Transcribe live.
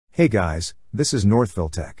Hey guys, this is Northville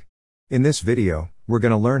Tech. In this video, we're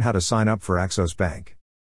going to learn how to sign up for Axos Bank.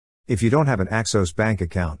 If you don't have an Axos Bank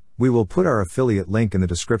account, we will put our affiliate link in the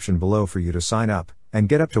description below for you to sign up and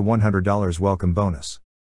get up to $100 welcome bonus.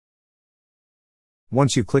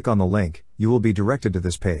 Once you click on the link, you will be directed to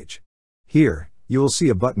this page. Here, you will see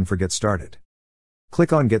a button for Get Started.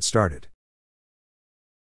 Click on Get Started.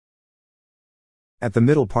 At the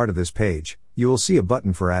middle part of this page, you will see a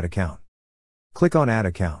button for Add Account. Click on Add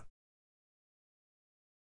Account.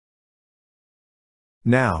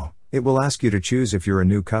 Now, it will ask you to choose if you're a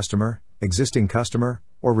new customer, existing customer,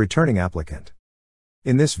 or returning applicant.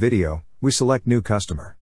 In this video, we select New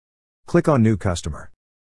Customer. Click on New Customer.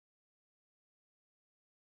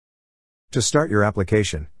 To start your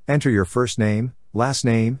application, enter your first name, last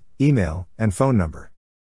name, email, and phone number.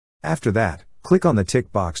 After that, click on the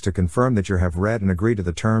tick box to confirm that you have read and agree to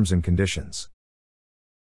the terms and conditions.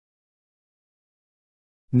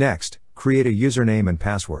 Next, create a username and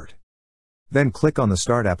password. Then click on the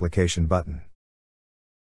Start Application button.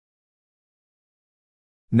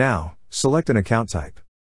 Now, select an account type.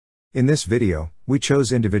 In this video, we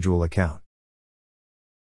chose Individual Account.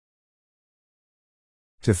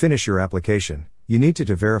 To finish your application, you need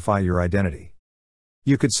to verify your identity.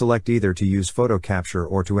 You could select either to use photo capture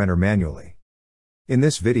or to enter manually. In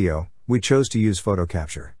this video, we chose to use photo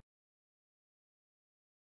capture.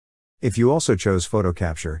 If you also chose photo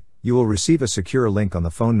capture, you will receive a secure link on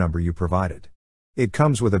the phone number you provided. It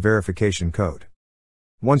comes with a verification code.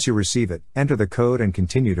 Once you receive it, enter the code and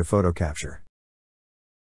continue to photo capture.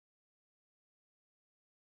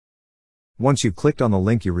 Once you clicked on the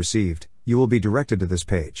link you received, you will be directed to this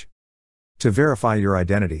page. To verify your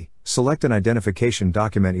identity, select an identification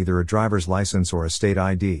document, either a driver's license or a state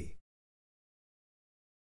ID.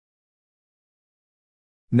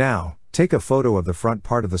 Now, take a photo of the front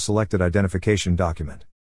part of the selected identification document.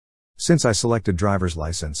 Since I selected driver's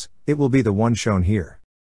license, it will be the one shown here.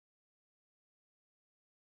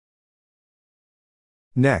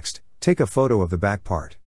 Next, take a photo of the back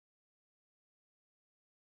part.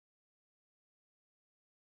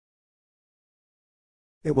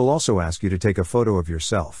 It will also ask you to take a photo of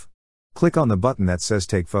yourself. Click on the button that says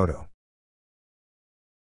Take Photo.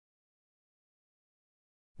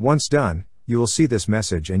 Once done, you will see this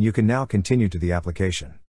message and you can now continue to the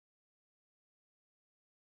application.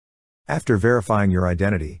 After verifying your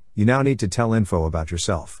identity, you now need to tell info about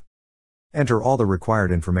yourself. Enter all the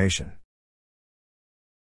required information.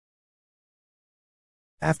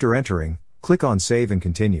 After entering, click on Save and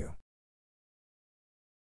Continue.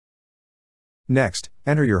 Next,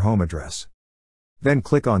 enter your home address. Then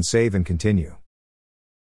click on Save and Continue.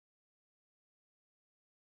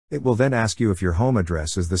 It will then ask you if your home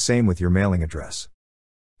address is the same with your mailing address.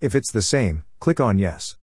 If it's the same, click on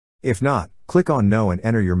Yes. If not, click on No and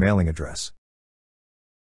enter your mailing address.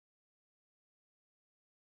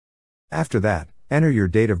 After that, enter your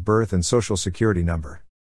date of birth and social security number.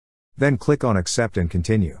 Then click on Accept and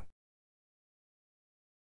Continue.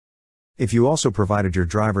 If you also provided your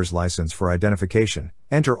driver's license for identification,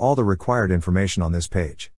 enter all the required information on this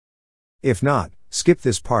page. If not, skip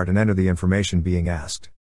this part and enter the information being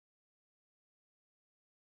asked.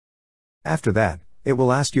 After that, it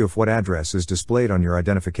will ask you if what address is displayed on your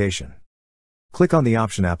identification. Click on the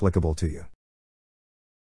option applicable to you.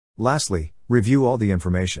 Lastly, review all the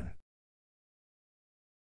information.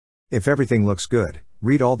 If everything looks good,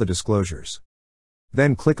 read all the disclosures.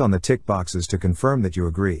 Then click on the tick boxes to confirm that you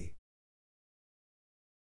agree.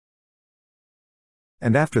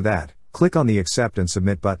 And after that, click on the Accept and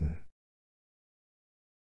Submit button.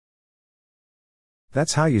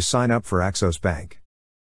 That's how you sign up for Axos Bank.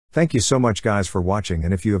 Thank you so much guys for watching,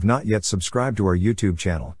 and if you have not yet subscribed to our YouTube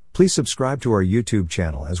channel, please subscribe to our YouTube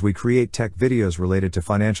channel as we create tech videos related to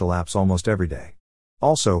financial apps almost every day.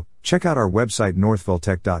 Also, check out our website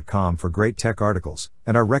northvilletech.com for great tech articles,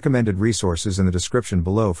 and our recommended resources in the description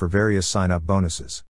below for various sign-up bonuses.